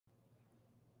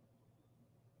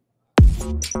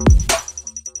From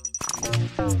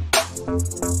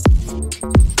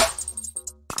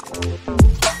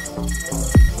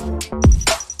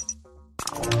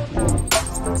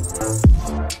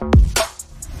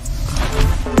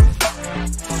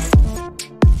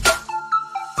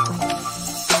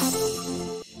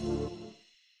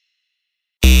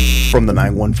the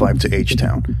 915 to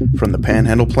H-Town, from the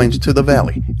Panhandle Plains to the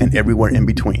Valley, and everywhere in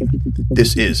between.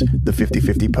 This is the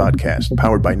 50/50 podcast,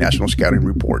 powered by National Scouting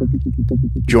Report.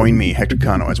 Join me, Hector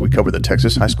Cano, as we cover the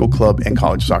Texas high school club and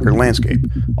college soccer landscape,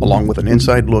 along with an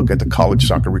inside look at the college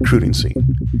soccer recruiting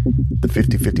scene. The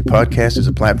 50/50 podcast is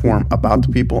a platform about the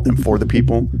people and for the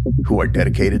people who are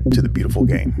dedicated to the beautiful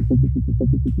game.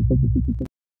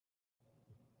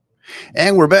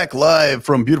 And we're back live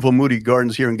from beautiful Moody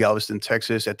Gardens here in Galveston,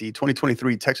 Texas at the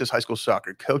 2023 Texas High School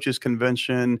Soccer Coaches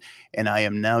Convention. And I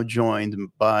am now joined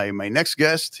by my next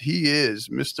guest. He is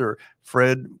Mr.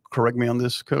 Fred, correct me on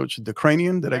this, Coach,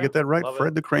 Dikranian. Did I get that right?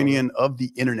 Fred Dikranian of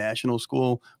the International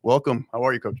School. Welcome. How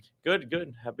are you, Coach? Good,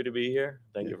 good. Happy to be here.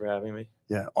 Thank you for having me.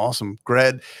 Yeah, awesome.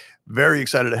 Glad, very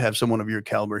excited to have someone of your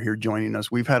caliber here joining us.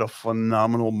 We've had a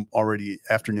phenomenal already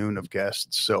afternoon of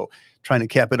guests. So trying to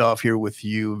cap it off here with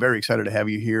you. Very excited to have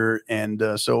you here. And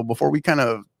so before we kind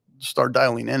of start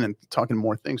dialing in and talking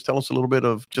more things, tell us a little bit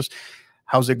of just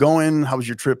how's it going? How's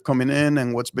your trip coming in?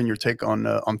 And what's been your take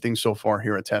on things so far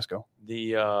here at TASCO?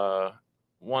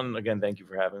 Again, thank you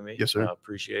for having me. Yes, sir.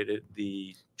 Appreciate it.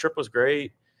 The trip was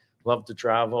great. Love to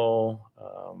travel.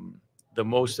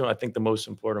 I think the most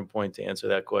important point to answer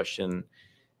that question,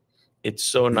 it's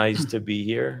so nice to be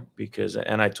here because,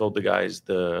 and I told the guys,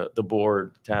 the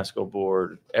board, TASCO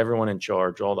board, everyone in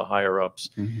charge, all the higher ups,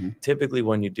 typically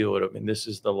when you deal with them, and this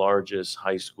is the largest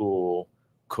high school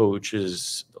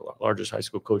coaches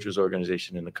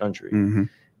organization in the country.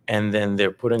 And then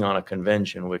they're putting on a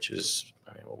convention, which is,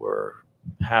 we're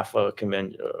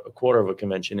a quarter of a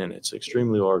convention in. It's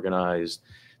extremely organized.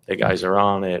 The guys are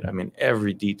on it.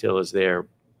 Every detail is there.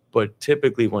 But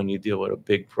typically when you deal with a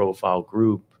big profile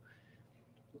group,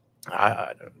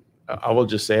 I will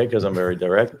just say it because I'm very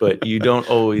direct, but you don't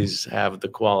always have the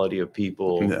quality of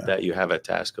people that you have at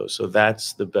TASCO. So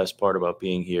that's the best part about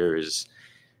being here is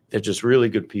they're just really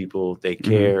good people. They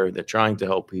care. They're trying to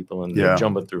help people, and they're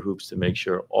jumping through hoops to make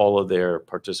sure all of their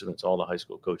participants, all the high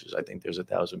school coaches, I think there's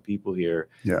 1,000 people here,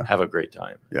 have a great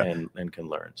time and can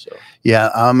learn. So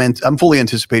and I'm fully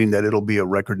anticipating that it'll be a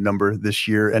record number this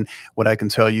year. And what I can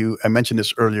tell you, I mentioned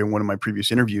this earlier in one of my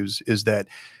previous interviews, is that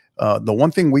the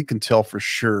one thing we can tell for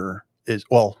sure is,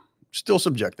 well, still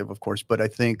subjective, of course, but I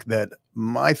think that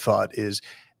my thought is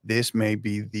this may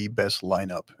be the best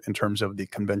lineup in terms of the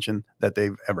convention that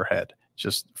they've ever had.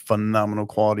 Just phenomenal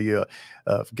quality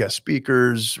of guest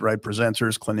speakers, right?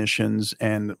 Presenters, clinicians,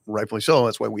 and rightfully so.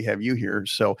 That's why we have you here.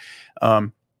 So,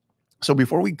 so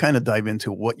before we kind of dive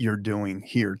into what you're doing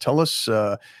here, tell us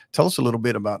a little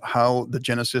bit about how the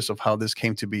genesis of how this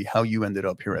came to be, how you ended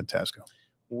up here at TASCO.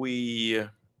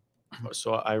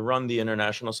 So I run the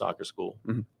International Soccer School,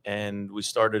 and we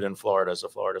started in Florida as a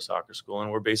Florida soccer school, and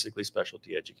we're basically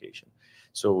specialty education.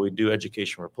 So we do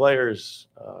education for players,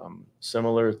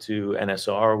 similar to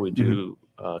NSR. We do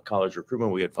college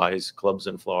recruitment. We advise clubs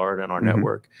in Florida and our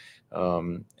network.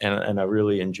 And I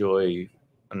really enjoy,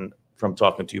 and from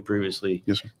talking to you previously,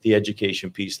 the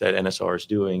education piece that NSR is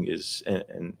doing is,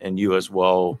 and you as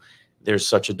well, there's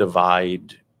such a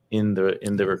divide in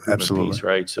the recruitment piece,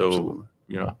 right? So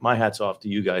my hat's off to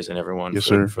you guys and everyone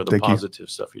for the positive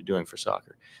stuff you're doing for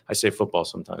soccer. I say football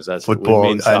sometimes. That's football. We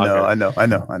mean soccer. I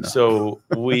know. So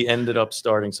we ended up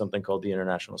starting something called the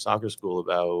International Soccer School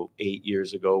about 8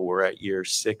 years ago. We're at year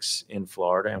 6 in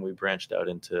Florida, and we branched out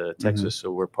into Texas.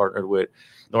 So we're partnered with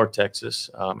North Texas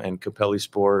and Capelli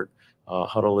Sport.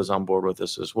 Huddle is on board with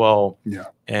us as well.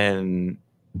 And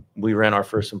we ran our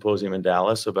first symposium in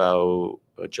Dallas about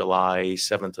July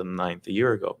 7th and 9th a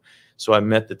year ago. So I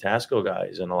met the TASCO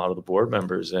guys and a lot of the board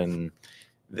members, and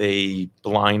they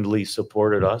blindly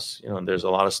supported us. There's a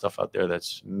lot of stuff out there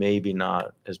that's maybe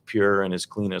not as pure and as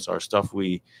clean as our stuff.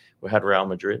 We had Real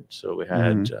Madrid. So we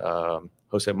had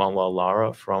Jose Manuel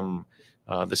Lara from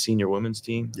the senior women's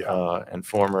team and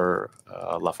former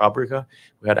La Fabrica.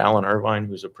 We had Alan Irvine,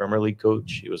 who's a Premier League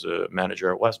coach. He was a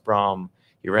manager at West Brom.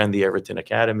 He ran the Everton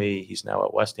Academy. He's now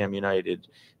at West Ham United.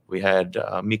 We had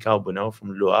Mikal Bonneau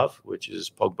from Le Havre, which is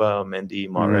Pogba, Mendy,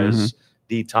 Mahrez,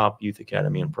 the top youth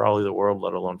academy in probably the world,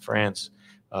 let alone France.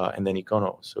 And then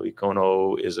Icono. So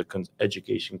Icono is an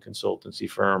education consultancy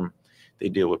firm They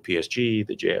deal with PSG,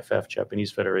 the JFF,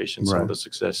 Japanese Federation. Some of the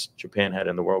success Japan had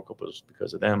in the World Cup was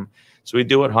because of them. So we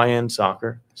deal with high-end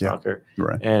soccer.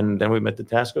 Right. And then we met the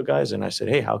TASCO guys, and I said,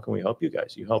 hey, how can we help you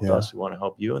guys? You helped us. We want to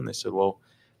help you. And they said, well,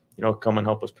 you know, come and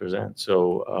help us present.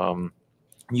 So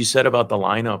you said about the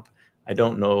lineup, I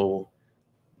don't know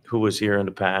who was here in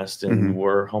the past, and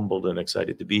we're humbled and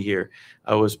excited to be here.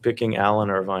 I was picking Alan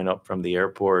Irvine up from the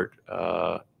airport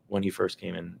when he first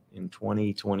came in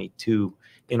 2022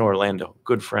 in Orlando.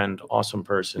 Good friend, awesome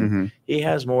person. He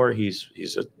has more.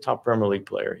 He's a top Premier League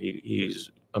player.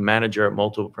 He's a manager at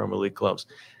multiple Premier League clubs.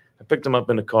 I picked him up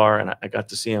in the car, and I got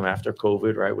to see him after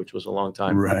COVID, right, which was a long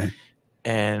time. Right.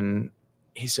 And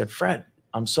he said, Fred,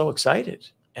 I'm so excited.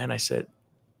 And I said,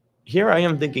 here I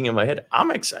am thinking in my head,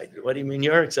 I'm excited. What do you mean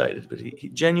you're excited? But he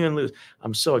genuinely was,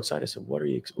 I'm so excited. I said, what are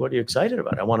you excited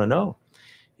about? I want to know.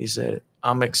 He said,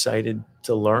 I'm excited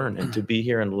to learn and to be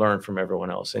here and learn from everyone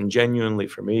else. And genuinely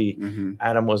for me,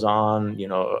 Adam was on, you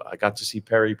know, I got to see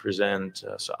Perry present.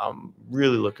 So I'm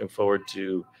really looking forward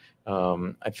to,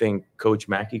 I think Coach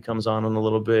Mackey comes on in a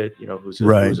little bit, you know, who's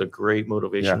a great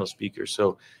motivational speaker.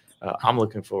 So I'm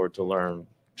looking forward to learn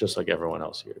just like everyone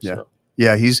else here. Yeah. So.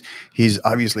 Yeah, he's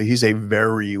obviously he's a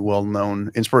very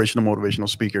well-known inspirational motivational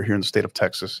speaker here in the state of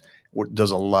Texas.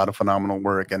 Does a lot of phenomenal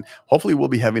work, and hopefully we'll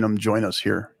be having him join us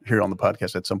here on the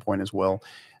podcast at some point as well.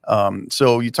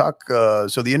 So you talk,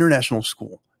 so the international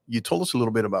school. You told us a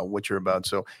little bit about what you're about.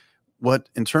 So, what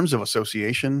in terms of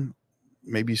association?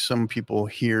 Maybe some people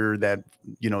hear that,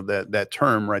 you know, that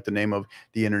term, right? The name of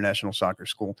the International Soccer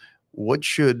School. What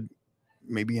should,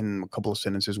 maybe in a couple of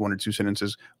sentences, 1 or 2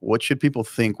 sentences, what should people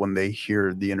think when they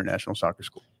hear the International Soccer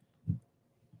School?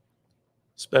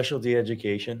 Specialty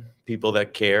education, people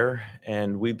that care,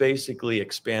 and we basically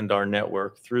expand our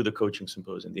network through the coaching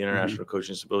symposium, the International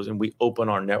Coaching Symposium. We open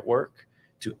our network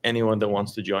to anyone that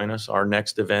wants to join us. Our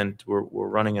next event, we're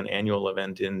running an annual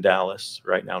event in Dallas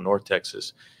right now, North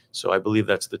Texas. So I believe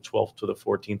that's the 12th to the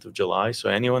 14th of July. So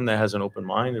anyone that has an open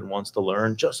mind and wants to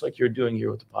learn, just like you're doing here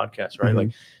with the podcast, right?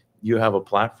 Like, you have a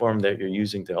platform that you're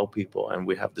using to help people, and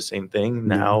we have the same thing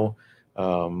now.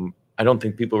 I don't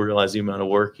think people realize the amount of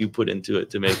work you put into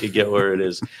it to make it get where it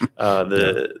is.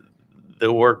 The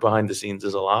work behind the scenes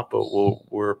is a lot, but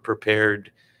we're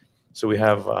prepared. So we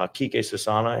have Kike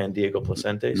Sasana and Diego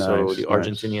Placente, so the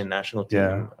Argentinian national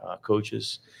team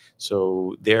coaches.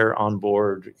 So they're on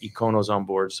board. Icono's on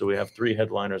board. So we have 3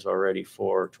 headliners already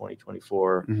for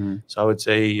 2024. So I would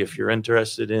say if you're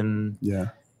interested in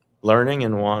learning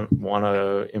and want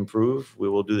to improve, we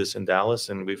will do this in Dallas,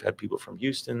 and we've had people from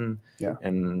Houston,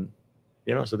 and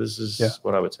you know, so this is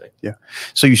what I would say.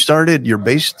 So you're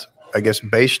based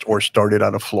or started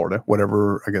out of Florida,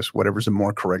 whatever's a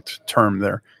more correct term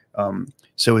there.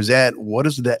 So what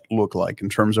does that look like in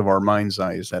terms of our mind's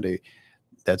eye? Is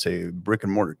that's a brick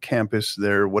and mortar campus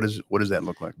there? What does that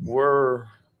look like? We're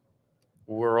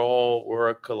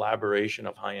a collaboration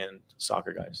of high-end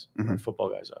soccer guys, football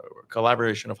guys. We're a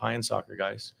collaboration of high-end soccer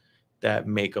guys that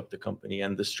make up the company,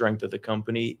 and the strength of the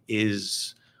company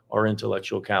is our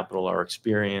intellectual capital, our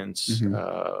experience,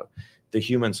 the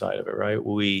human side of it, right?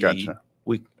 We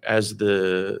as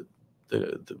the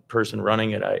person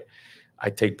running it, I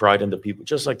take pride in the people,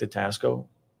 just like the TASCO,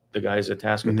 the guys at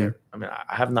TASCO. I mean,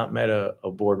 I have not met a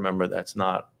board member that's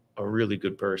not a really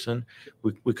good person.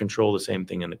 We control the same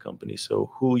thing in the company.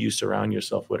 So who you surround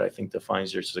yourself with, I think,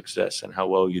 defines your success and how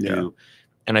well you do.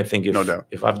 And I think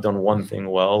if I've done one thing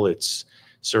well, it's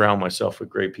surround myself with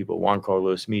great people. Juan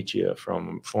Carlos Michia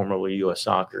from formerly U.S.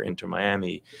 Soccer, Inter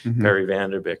Miami, Perry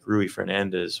Vanderbeek, Rui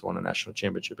Fernandez won a national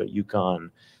championship at UConn.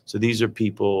 So these are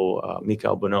people,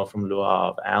 Mikael Bonell from Le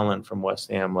Havre, Alan from West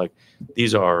Ham. Like,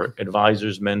 these are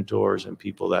advisors, mentors, and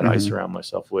people that I surround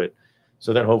myself with,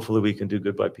 so that hopefully we can do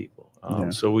good by people.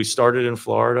 So we started in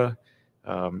Florida.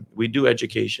 We do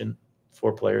education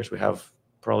for players. We have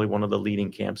probably one of the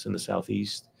leading camps in the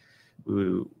Southeast.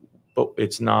 But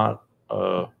it's not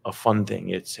a fun thing.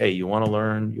 It's, hey, you want to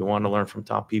learn from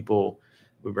top people.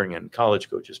 We bring in college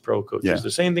coaches, pro coaches. The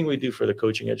same thing we do for the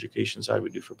coaching education side, we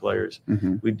do for players.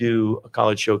 We do a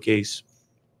college showcase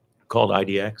called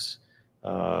IDX.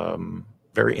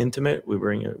 Very intimate.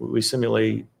 We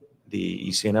simulate the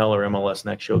ECNL or MLS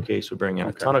Next Showcase. We bring in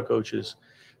a ton of coaches,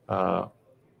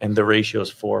 and the ratio is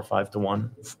 4 or 5 to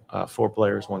 1. 4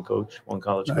 players, 1 coach, 1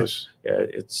 college coach. Yeah,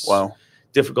 it's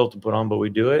difficult to put on, but we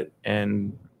do it.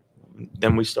 And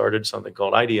then we started something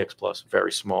called IDX Plus,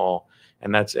 very small,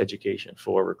 and that's education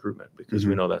for recruitment, because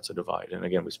we know that's a divide. And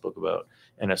again, we spoke about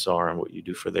NSR and what you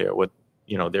do for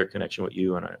their connection with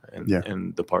you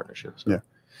and the partnerships.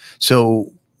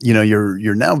 So you know,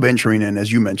 you're now venturing in,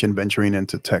 as you mentioned, venturing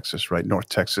into Texas, right? North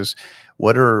Texas.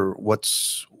 What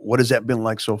has that been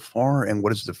like so far, and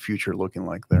what is the future looking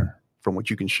like there from what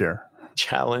you can share?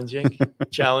 Challenging,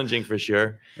 challenging for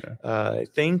sure. Yeah. I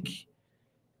think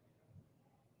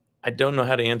I don't know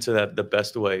how to answer that the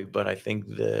best way, but I think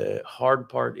the hard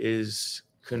part is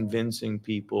convincing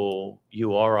people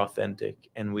you are authentic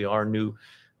and we are new.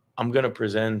 I'm going to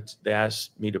present. They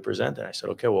asked me to present, and I said,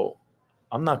 okay, well,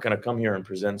 I'm not going to come here and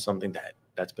present something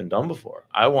that's been done before.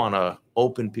 I want to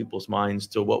open people's minds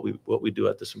to what we do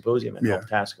at the symposium and help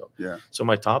TASCO. Yeah. So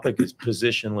my topic is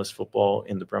positionless football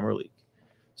in the Premier League.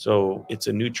 So it's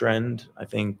a new trend. I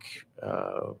think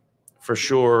for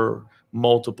sure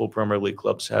multiple Premier League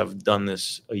clubs have done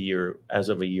this as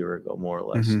of a year ago, more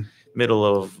or less. Mm-hmm. Middle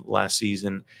of last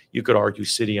season. You could argue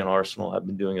City and Arsenal have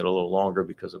been doing it a little longer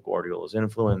because of Guardiola's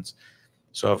influence.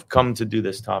 So I've come to do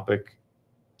this topic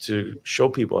to show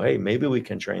people, hey, maybe we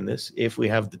can train this. If we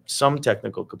have some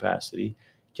technical capacity,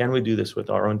 can we do this with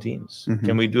our own teams? Mm-hmm.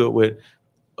 Can we do it with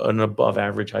an above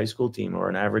average high school team or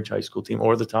an average high school team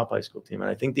or the top high school team?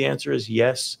 And I think the answer is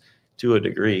yes, to a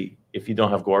degree. If you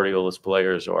don't have Guardiola's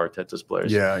players or Arteta's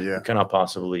players, you cannot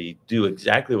possibly do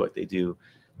exactly what they do.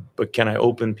 But can I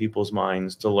open people's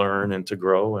minds to learn and to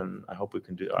grow? And I hope we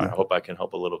can do. I hope I can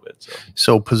help a little bit.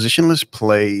 So positionless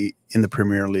play in the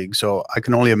Premier League. So I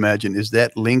can only imagine, is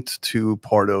that linked to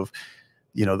part of,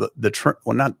 you know,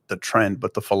 well, not the trend,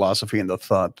 but the philosophy and the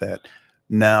thought that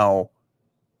now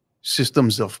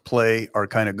systems of play are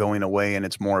kind of going away and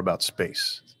it's more about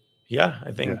space? Yeah,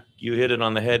 I think you hit it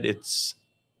on the head.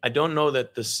 I don't know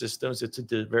that the systems, it's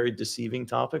a very deceiving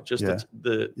topic. Just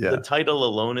the title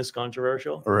alone is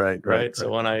controversial. Right.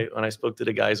 So when I spoke to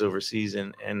the guys overseas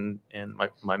and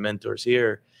my mentors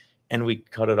here, and we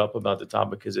cut it up about the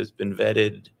topic because it's been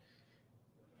vetted,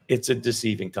 it's a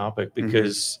deceiving topic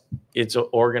because it's an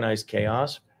organized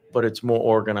chaos, but it's more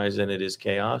organized than it is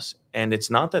chaos. And it's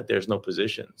not that there's no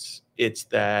positions. It's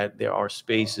that there are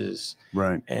spaces.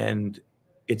 Right. And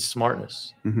it's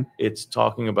smartness. It's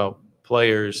talking about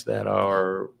players that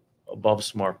are above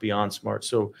smart, beyond smart.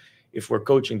 So if we're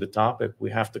coaching the topic, we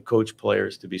have to coach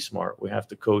players to be smart. We have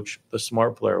to coach the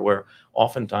smart player, where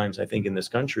oftentimes I think in this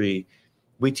country,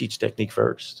 we teach technique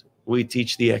first. We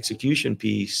teach the execution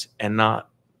piece and not,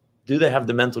 do they have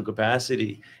the mental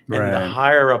capacity? And the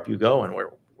higher up you go, and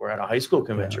we're at a high school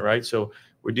convention, right? So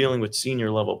we're dealing with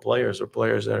senior level players or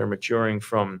players that are maturing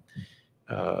from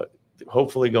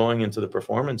hopefully going into the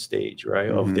performance stage, right,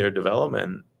 of their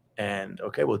development. And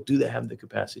okay, well, do they have the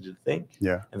capacity to think?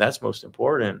 Yeah. And that's most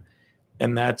important.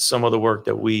 And that's some of the work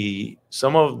that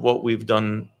some of what we've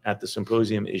done at the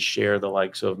symposium is share the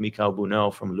likes of Mikhail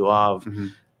Bunel from Le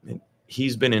Havre. And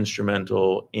he's been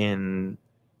instrumental in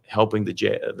helping the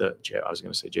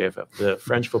JFF, the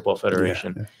French Football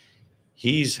Federation.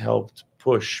 He's helped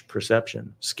push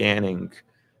perception, scanning,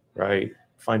 right,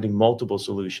 finding multiple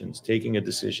solutions, taking a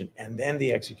decision, and then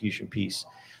the execution piece.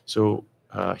 So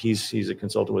he's a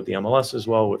consultant with the MLS as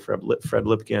well, with Fred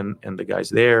Lipkin and the guys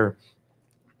there,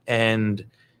 and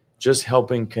just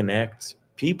helping connect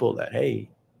people that, hey,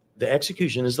 the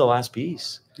execution is the last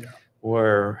piece.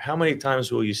 Or how many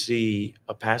times will you see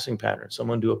a passing pattern,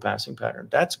 someone do a passing pattern?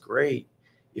 That's great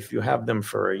if you have them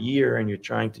for a year and you're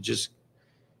trying to just,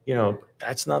 you know,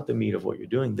 that's not the meat of what you're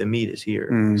doing. The meat is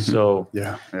here. So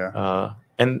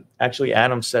and actually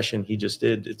Adam's session he just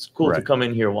did, it's cool to come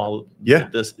in here while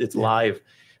it's live.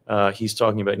 He's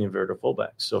talking about inverted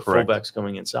fullbacks. So fullbacks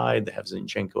coming inside. They have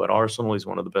Zinchenko at Arsenal. He's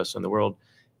one of the best in the world.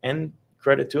 And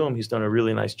credit to him, he's done a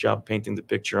really nice job painting the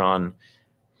picture on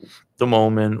the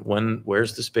moment,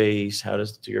 where's the space, how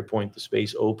does, to your point, the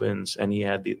space opens, and he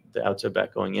had the outside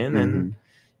back going in. And,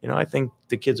 you know, I think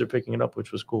the kids are picking it up,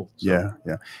 which was cool. So.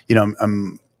 Yeah. You know,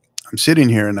 I'm sitting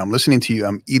here and I'm listening to you.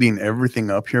 I'm eating everything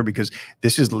up here because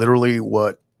this is literally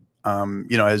what, you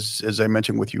know, as I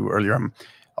mentioned with you earlier, I'm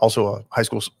also a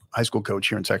high school coach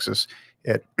here in Texas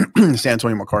at San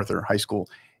Antonio MacArthur High School.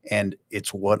 And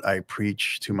it's what I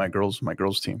preach to my girls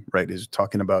team, right? Is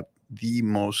talking about the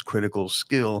most critical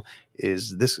skill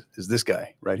is this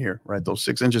guy right here, right? Those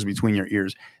 6 inches between your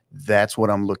ears. That's what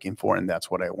I'm looking for. And that's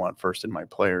what I want first in my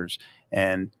players.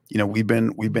 And, you know, we've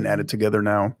been at it together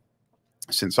now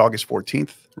since August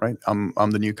 14th, right? I'm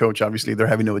the new coach. Obviously they're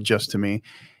having to adjust to me.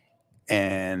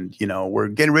 And, you know, we're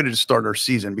getting ready to start our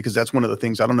season because that's one of the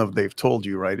things, I don't know if they've told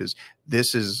you, right, is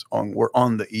we're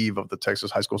on the eve of the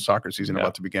Texas high school soccer season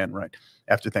about to begin, right,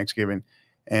 after Thanksgiving.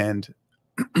 And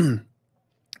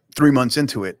 3 months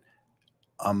into it,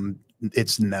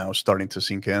 it's now starting to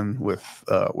sink in with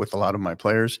a lot of my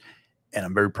players, and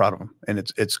I'm very proud of them. And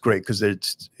it's great because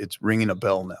it's ringing a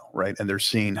bell now, right? And they're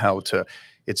seeing how to,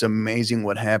 it's amazing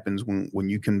what happens when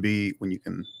you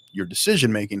can your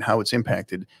decision making, how it's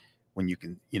impacted when you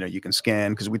can, you can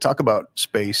scan. Because we talk about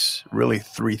space, really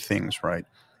three things, right?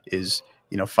 Is,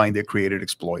 find it, create it,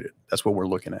 exploit it. That's what we're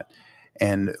looking at.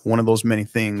 And one of those many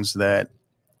things that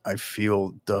I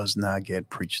feel does not get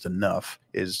preached enough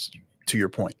is, to your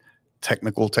point,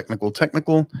 technical,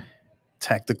 tactical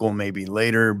maybe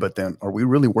later, but then are we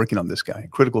really working on this guy?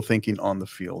 Critical thinking on the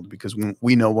field, because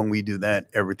we know when we do that,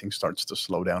 everything starts to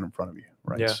slow down in front of you,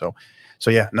 right? Yeah. So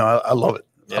yeah, no, I love it.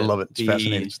 Yeah. I love it. It's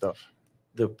fascinating stuff.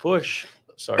 The push,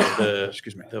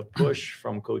 Excuse me. The push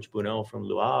from Coach Bunel from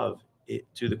Le Havre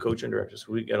to the coaching directors.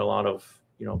 We get a lot of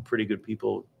pretty good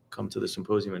people come to the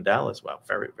symposium in Dallas. Wow,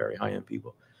 very very high end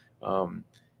people.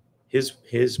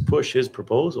 His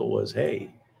proposal was,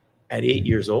 hey, at 8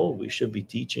 years old, we should be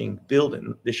teaching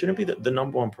building. This shouldn't be the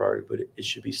number one priority, but it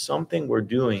should be something we're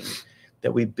doing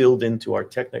that we build into our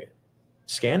technique.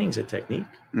 Scanning's a technique.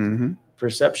 Mm-hmm.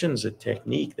 Perception's a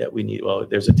technique that we need. Well,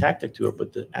 there's a tactic to it,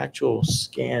 but the actual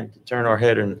scan to turn our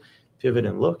head and pivot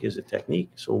and look is a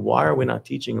technique. So why are we not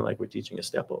teaching like we're teaching a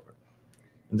step over?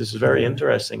 And this is very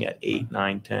interesting at 8,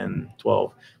 9, 10,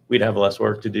 12. We'd have less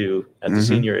work to do at the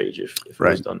senior age if it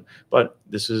was done. But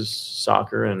this is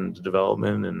soccer and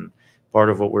development, and part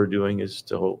of what we're doing is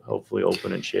to hopefully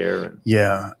open and share. And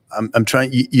yeah, I'm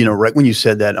trying, right when you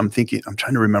said that, I'm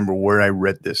trying to remember where I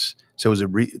read this. So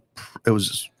it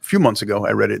was a few months ago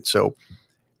I read it. So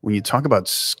when you talk about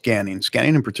scanning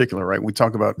in particular, right?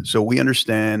 We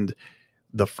understand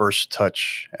the first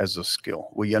touch as a skill.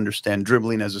 We understand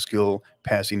dribbling as a skill,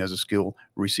 passing as a skill,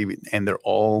 receiving, and they're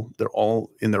all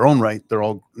in their own right. They're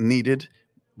all needed,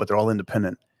 but they're all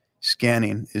independent.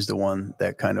 Scanning is the one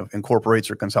that kind of incorporates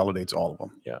or consolidates all of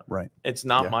them. Yeah. Right. It's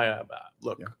not my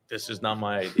look. Yeah. This is not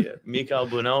my idea. Michael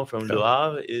Bunel from Le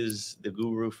Havre is the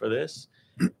guru for this.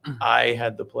 I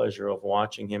had the pleasure of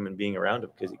watching him and being around him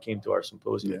because he came to our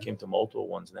symposium. He came to multiple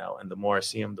ones now, and the more I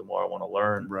see him, the more I want to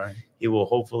learn. Right. He will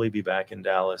hopefully be back in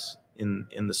Dallas in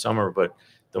the summer, but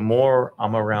the more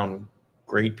I'm around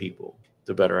great people,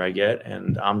 the better I get,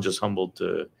 and I'm just humbled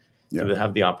to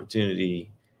have the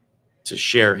opportunity to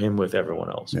share him with everyone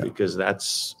else, because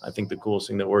that's, I think, the coolest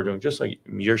thing that we're doing. Just like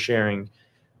you're sharing,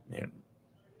 and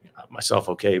myself,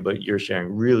 okay, but you're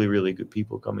sharing really, really good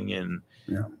people coming in,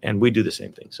 and we do the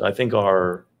same thing. So I think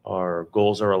our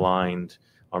goals are aligned,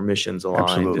 our missions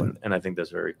aligned, and I think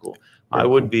that's very cool. I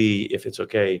would be, if it's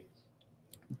okay,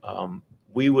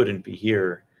 we wouldn't be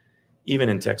here, even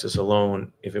in Texas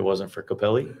alone, if it wasn't for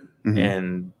Capelli.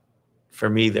 And for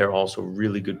me, they're also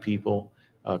really good people.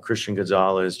 Christian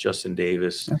Gonzalez, Justin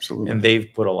Davis, and they've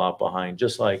put a lot behind,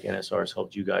 just like NSR's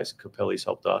helped you guys, Capelli's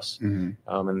helped us.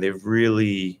 And they've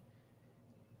really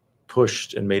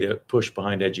pushed and made a push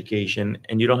behind education.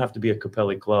 And you don't have to be a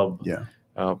Capelli club,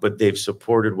 but they've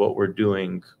supported what we're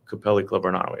doing, Capelli club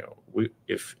or not.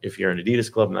 If you're an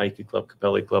Adidas club, Nike club,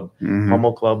 Capelli club,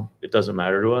 Hummel club, it doesn't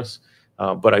matter to us.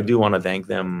 But I do want to thank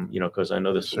them, because I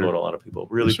know this will go to a lot of people,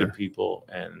 really good people,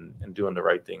 and doing the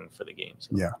right thing for the game. So.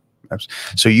 Yeah.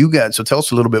 So tell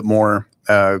us a little bit more,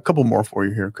 a couple more for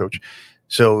you here, Coach.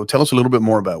 So tell us a little bit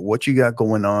more about what you got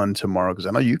going on tomorrow, because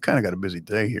I know you kind of got a busy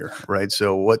day here, right?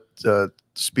 So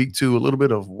speak to a little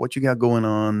bit of what you got going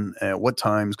on, at what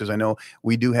times, because I know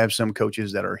we do have some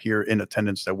coaches that are here in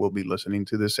attendance that will be listening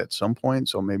to this at some point.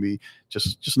 So maybe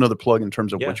just another plug in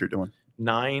terms of what you're doing.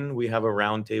 9, we have a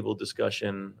roundtable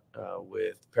discussion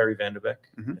with Perry Vanderbeek.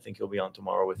 I think he'll be on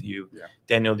tomorrow with you.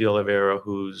 Daniel De Oliveira,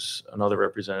 who's another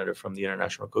representative from the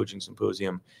International Coaching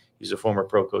Symposium. He's a former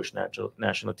pro coach,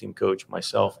 national team coach,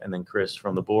 myself, and then Chris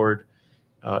from the board.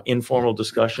 Informal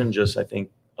discussion, just I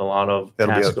think a lot of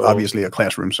that'll TASCO, be obviously a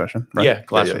classroom session, right? Yeah,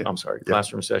 classroom. I'm sorry,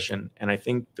 classroom session. And I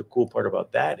think the cool part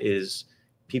about that is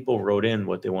people wrote in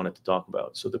what they wanted to talk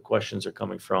about. So the questions are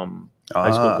coming from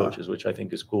high school coaches, which I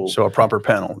think is cool. So a proper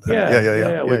panel.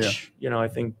 Yeah. Which, I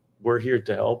think we're here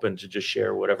to help and to just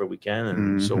share whatever we can.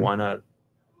 And so why not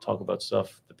talk about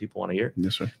stuff that people want to hear?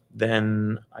 Yes, sir.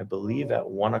 Then I believe at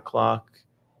 1 o'clock,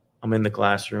 I'm in the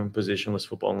classroom, positionless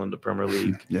football in the Premier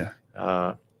League.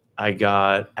 I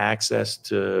got access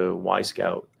to Y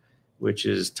Scout, which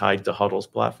is tied to Huddle's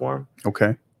platform.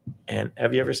 Okay. And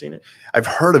have you ever seen it? I've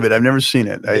heard of it. I've never seen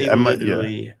it. I'm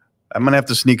gonna have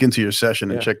to sneak into your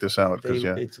session and check this out, because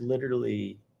it's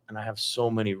literally, and I have so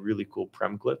many really cool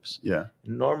prem clips. Yeah.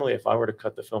 Normally, if I were to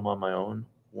cut the film on my own,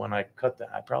 when I cut that,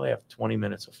 I probably have 20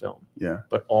 minutes of film. Yeah.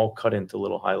 But all cut into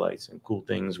little highlights and cool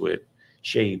things with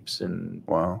shapes and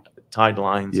tied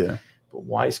lines. Yeah. But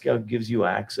Y Scout gives you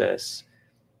access.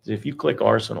 If you click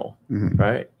Arsenal,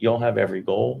 right, you'll have every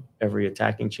goal, every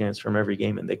attacking chance from every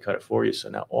game, and they cut it for you. So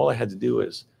now all I had to do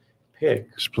is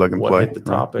pick Just plug and what play. hit the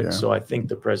topic. Yeah. So I think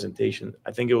the presentation,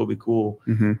 I think it will be cool.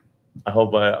 Mm-hmm. I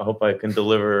hope I can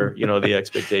deliver, the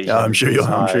expectations. Yeah, I'm sure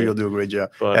you'll do a great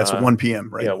job. But That's 1 p.m.,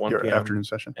 right? Yeah, 1 Your p.m. afternoon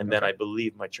session. And then I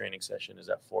believe my training session is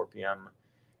at 4 p.m.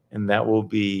 And that will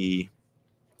be,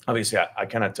 obviously, I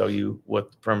cannot tell you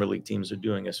what the Premier League teams are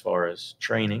doing as far as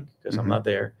training because I'm not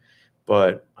there,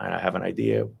 but I have an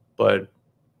idea. But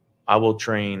I will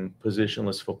train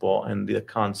positionless football and the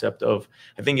concept of,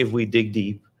 I think if we dig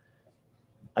deep,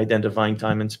 identifying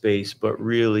time and space, but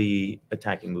really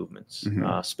attacking movements,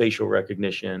 spatial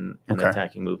recognition and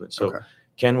attacking movements. So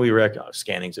can we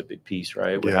scanning's a big piece,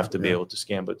 right? We have to be able to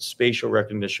scan, but spatial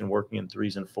recognition working in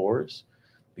 3s and 4s,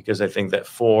 because I think that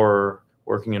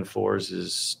working in 4s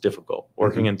is difficult.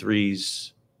 Working in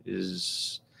 3s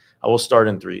is, I will start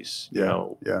in 3s,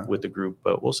 with the group,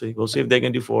 but we'll see. We'll see if they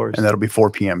can do 4s. And that'll be 4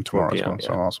 p.m. tomorrow 4 p.m., as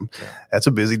well. So awesome. Yeah. That's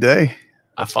a busy day.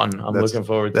 Fun. I'm looking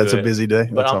forward to it. That's a busy day.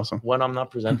 But That's awesome. When I'm not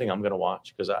presenting, I'm going to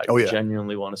watch because I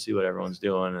genuinely want to see what everyone's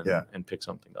doing and pick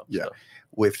something up. Yeah. So.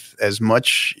 With as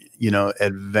much,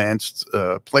 advanced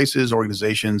places,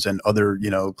 organizations, and other,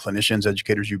 clinicians,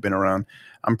 educators you've been around,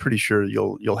 I'm pretty sure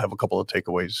you'll have a couple of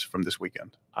takeaways from this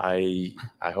weekend. I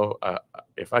hope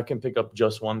if I can pick up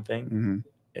just one thing,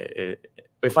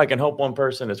 if I can help one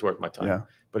person, it's worth my time. Yeah.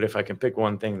 But if I can pick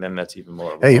one thing, then that's even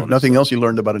more. Hey, if nothing else, you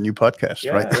learned about a new podcast,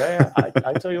 right? Yeah.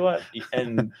 I tell you what,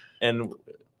 and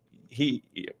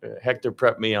Hector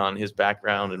prepped me on his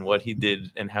background and what he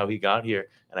did and how he got here.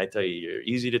 And I tell you, you're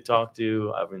easy to talk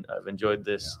to. I've enjoyed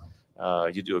this. Yeah.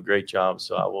 You do a great job,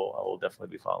 so I will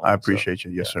definitely be following. I appreciate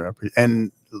you, yes, sir.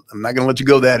 And I'm not going to let you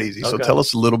go that easy. So tell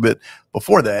us a little bit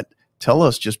before that. Tell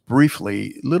us just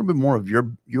briefly a little bit more of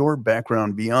your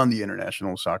background beyond the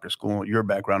international soccer school, your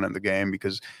background in the game,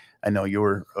 because I know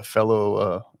you're a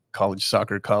fellow college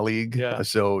soccer colleague. Yeah.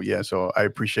 So I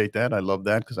appreciate that. I love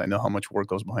that because I know how much work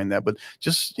goes behind that. But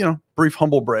just, brief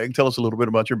humble brag. Tell us a little bit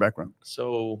about your background.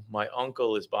 So my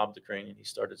uncle is Bob Dikranian. He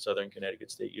started Southern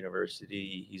Connecticut State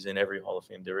University. He's in every Hall of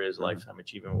Fame there is, Lifetime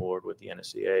Achievement Award with the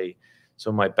NSCA. So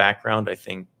my background, I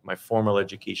think my formal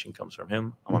education comes from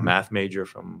him. I'm a math major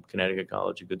from Connecticut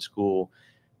College, a good school.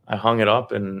 I hung it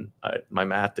up and my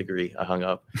math degree, I hung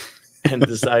up and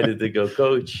decided to go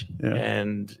coach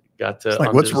and got to. It's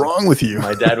like, what's wrong with you?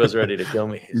 My dad was ready to kill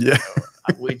me. Yeah.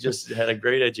 We just had a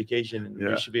great education and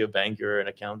you should be a banker, an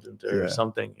accountant or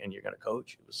something. And you're going to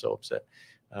coach. He was so upset.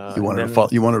 You wanted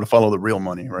to follow the real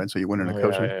money, right? So you went into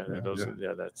coaching.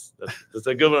 That's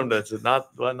a good one. That's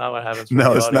not what happens.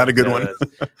 No, it's not a good one.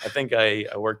 I think I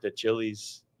worked at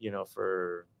Chili's,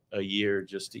 for a year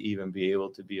just to even be able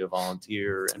to be a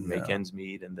volunteer and make ends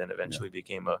meet, and then eventually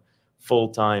became a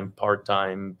full-time,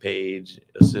 part-time, paid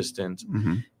assistant.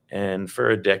 And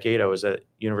for a decade, I was at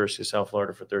University of South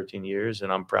Florida for 13 years,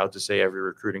 and I'm proud to say every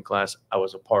recruiting class I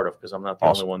was a part of, because I'm not the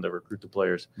only one that recruit the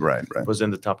players. Right. Was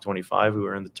in the top 25. We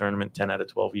were in the tournament 10 out of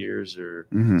 12 years or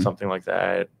something like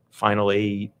that. Final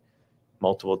 8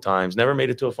 multiple times. Never made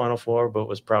it to a Final 4, but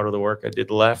was proud of the work I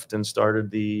did. Left and started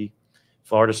the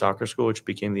Florida Soccer School, which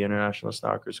became the International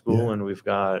Soccer School, and we've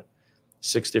got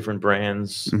 6 different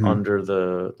brands under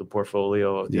the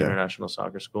portfolio of the International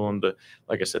Soccer School. And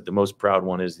like I said, the most proud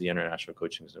one is the International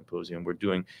Coaching Symposium. We're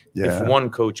doing, if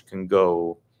one coach can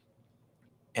go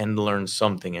and learn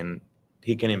something and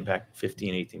he can impact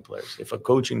 15, 18 players. If a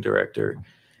coaching director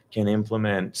can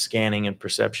implement scanning and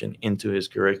perception into his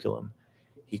curriculum,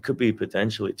 he could be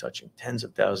potentially touching tens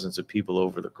of thousands of people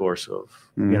over the course of,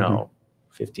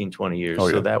 15, 20 years.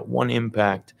 So that one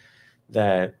impact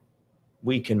that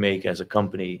we can make as a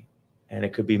company, and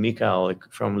it could be Mikael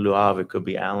from Le Havre, it could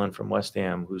be Alan from West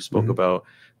Ham, who spoke about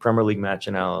Premier League match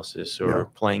analysis or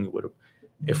playing with.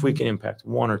 If we can impact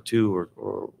 1 or 2,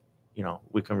 or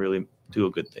we can really do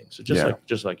a good thing. So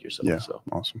just like yourself. Yeah, so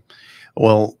awesome.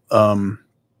 Well, I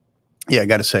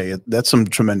got to say that's some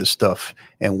tremendous stuff.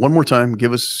 And one more time,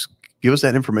 give us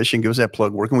that information, give us that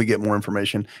plug. Where can we get more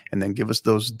information? And then give us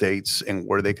those dates and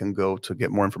where they can go to get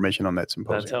more information on that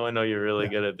symposium. That's how I know you're really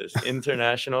good at this.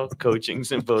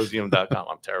 Internationalcoachingsymposium.com.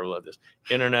 I'm terrible at this.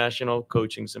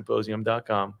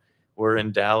 Internationalcoachingsymposium.com. We're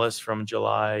in Dallas from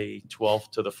July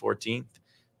 12th to the 14th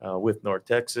with North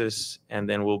Texas. And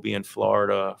then we'll be in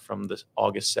Florida from the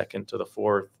August 2nd to the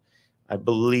 4th. I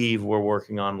believe we're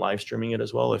working on live streaming it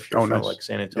as well. If you're from like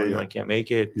San Antonio and can't make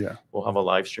it, we'll have a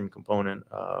live stream component,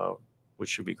 which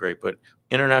should be great. But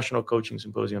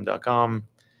internationalcoachingsymposium.com.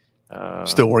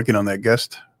 Still working on that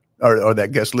guest or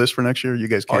that guest list for next year. You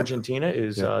guys can't. Argentina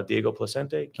is Diego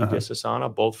Placente, Kike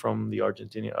Sasana, both from the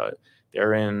Argentina. I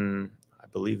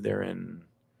believe they're in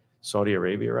Saudi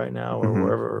Arabia right now,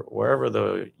 or wherever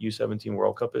the U17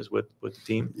 World Cup is with the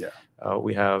team. Yeah.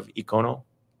 We have Icono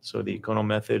so the Econo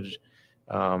Method,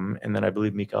 and then I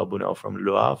believe Michael Bunel from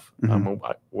Le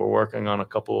Havre. We're working on a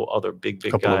couple other big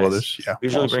couple guys. of others. Yeah, we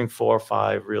usually bring 4 or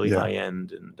 5 really high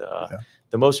end, and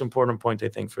the most important point I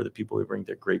think for the people we bring,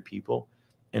 they're great people,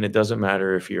 and it doesn't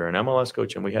matter if you're an MLS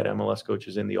coach, and we had MLS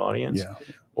coaches in the audience,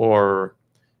 or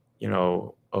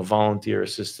a volunteer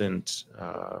assistant,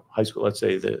 high school. Let's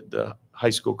say the high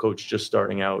school coach just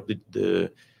starting out,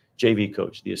 the JV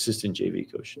coach, the assistant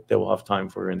JV coach. They will have time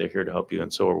for you, and they're here to help you,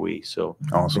 and so are we. So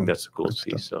I think that's the coolest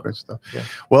piece. So great stuff. Yeah.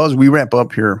 Well, as we wrap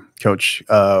up here, Coach,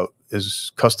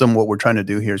 is custom. What we're trying to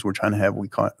do here is we're trying to have, we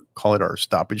call it our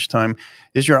stoppage time.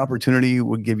 Is your opportunity.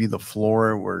 We'll give you the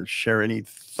floor. Or share any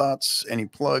thoughts, any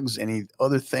plugs, any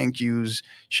other thank yous,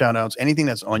 shout outs, anything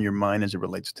that's on your mind as it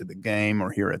relates to the game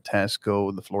or here at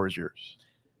TASCO. The floor is yours.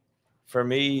 For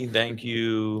me, thank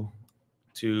you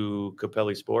to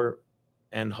Capelli Sport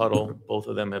and Huddle. Both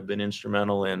of them have been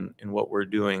instrumental in what we're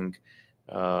doing.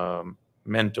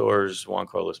 Mentors, Juan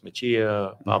Carlos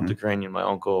Mejia, Bob Dikranian, my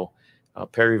uncle,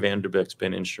 Perry Vanderbeek's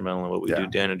been instrumental in what we do.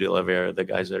 Daniel De La Vera, the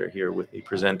guys that are here with me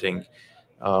presenting.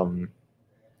 The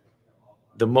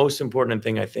most important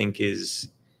thing I think is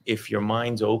if your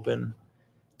mind's open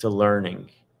to learning,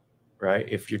 right?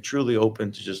 If you're truly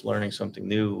open to just learning something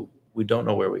new, we don't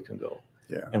know where we can go.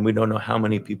 And we don't know how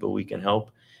many people we can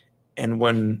help. And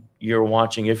when you're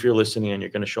watching, if you're listening and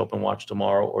you're going to show up and watch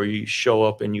tomorrow, or you show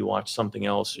up and you watch something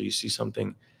else, or you see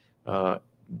something, and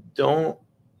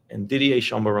Didier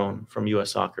Chambaron from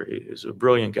U.S. Soccer, he's a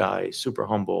brilliant guy, super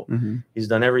humble. He's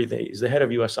done everything. He's the head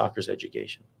of U.S. Soccer's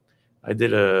education. I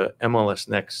did a MLS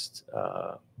Next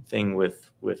thing with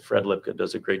Fred Lipka,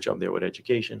 does a great job there with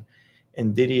education.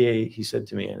 And Didier, he said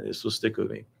to me, and this will stick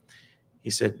with me, he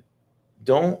said,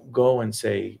 don't go and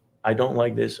say, I don't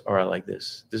like this or I like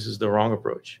this. This is the wrong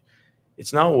approach.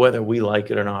 It's not whether we like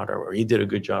it or not, or he did a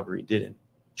good job or he didn't.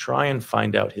 Try and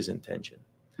find out his intention.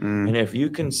 And if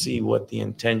you can see what the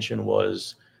intention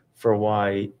was for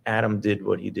why Adam did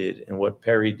what he did and what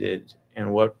Perry did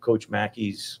and what Coach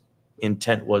Mackey's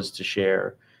intent was to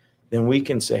share, then we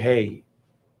can say, hey,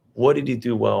 what did he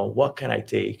do well? What can I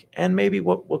take? And maybe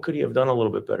what could he have done a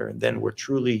little bit better? And then we're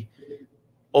truly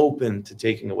open to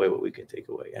taking away what we can take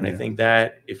away. And I think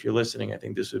that if you're listening, I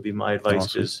think this would be my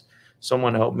advice, because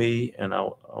someone helped me, and I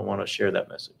want to share that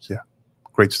message. Yeah.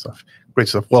 Great stuff. Great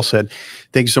stuff. Well said.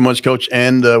 Thank you so much, Coach.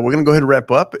 And we're going to go ahead and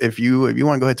wrap up. If you want to go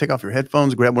ahead and take off your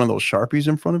headphones, grab one of those Sharpies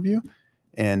in front of you,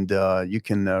 and you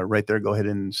can right there go ahead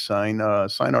and sign our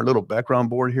little background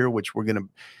board here, which we're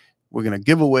gonna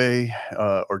give away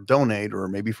or donate, or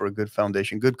maybe for a good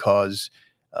foundation, good cause.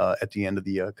 At the end of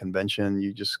the convention,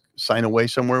 you just sign away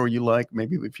somewhere where you like.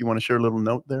 Maybe if you want to share a little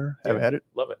note there, have at it.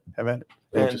 Love it. Have at it.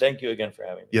 And thank you again for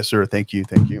having me. Yes, sir. Thank you.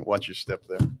 Thank you. Watch your step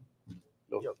there.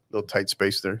 Little tight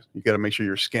space there. You got to make sure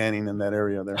you're scanning in that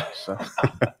area there. So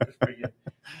you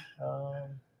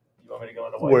want me to go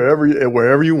into wherever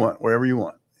you want,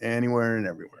 anywhere and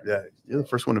everywhere. Yeah, you're the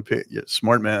first one to pick. Yeah,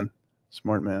 smart man.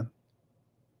 Smart man.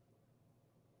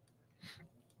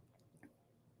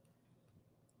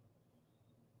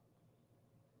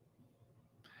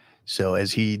 So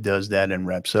as he does that and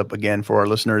wraps up again for our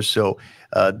listeners, so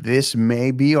this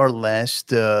may be our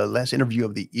last interview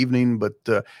of the evening, but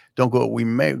don't go. We're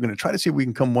going to try to see if we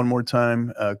can come one more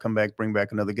time, bring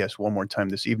back another guest one more time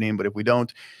this evening. But if we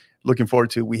don't, looking forward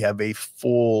to, we have a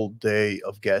full day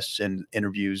of guests and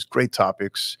interviews, great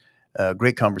topics,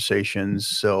 great conversations.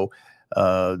 So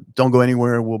don't go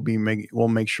anywhere. We'll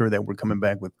make sure that we're coming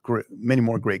back with many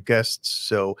more great guests.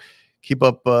 So keep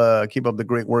up the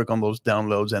great work on those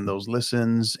downloads and those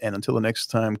listens. And until the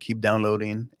next time, keep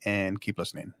downloading and keep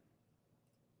listening.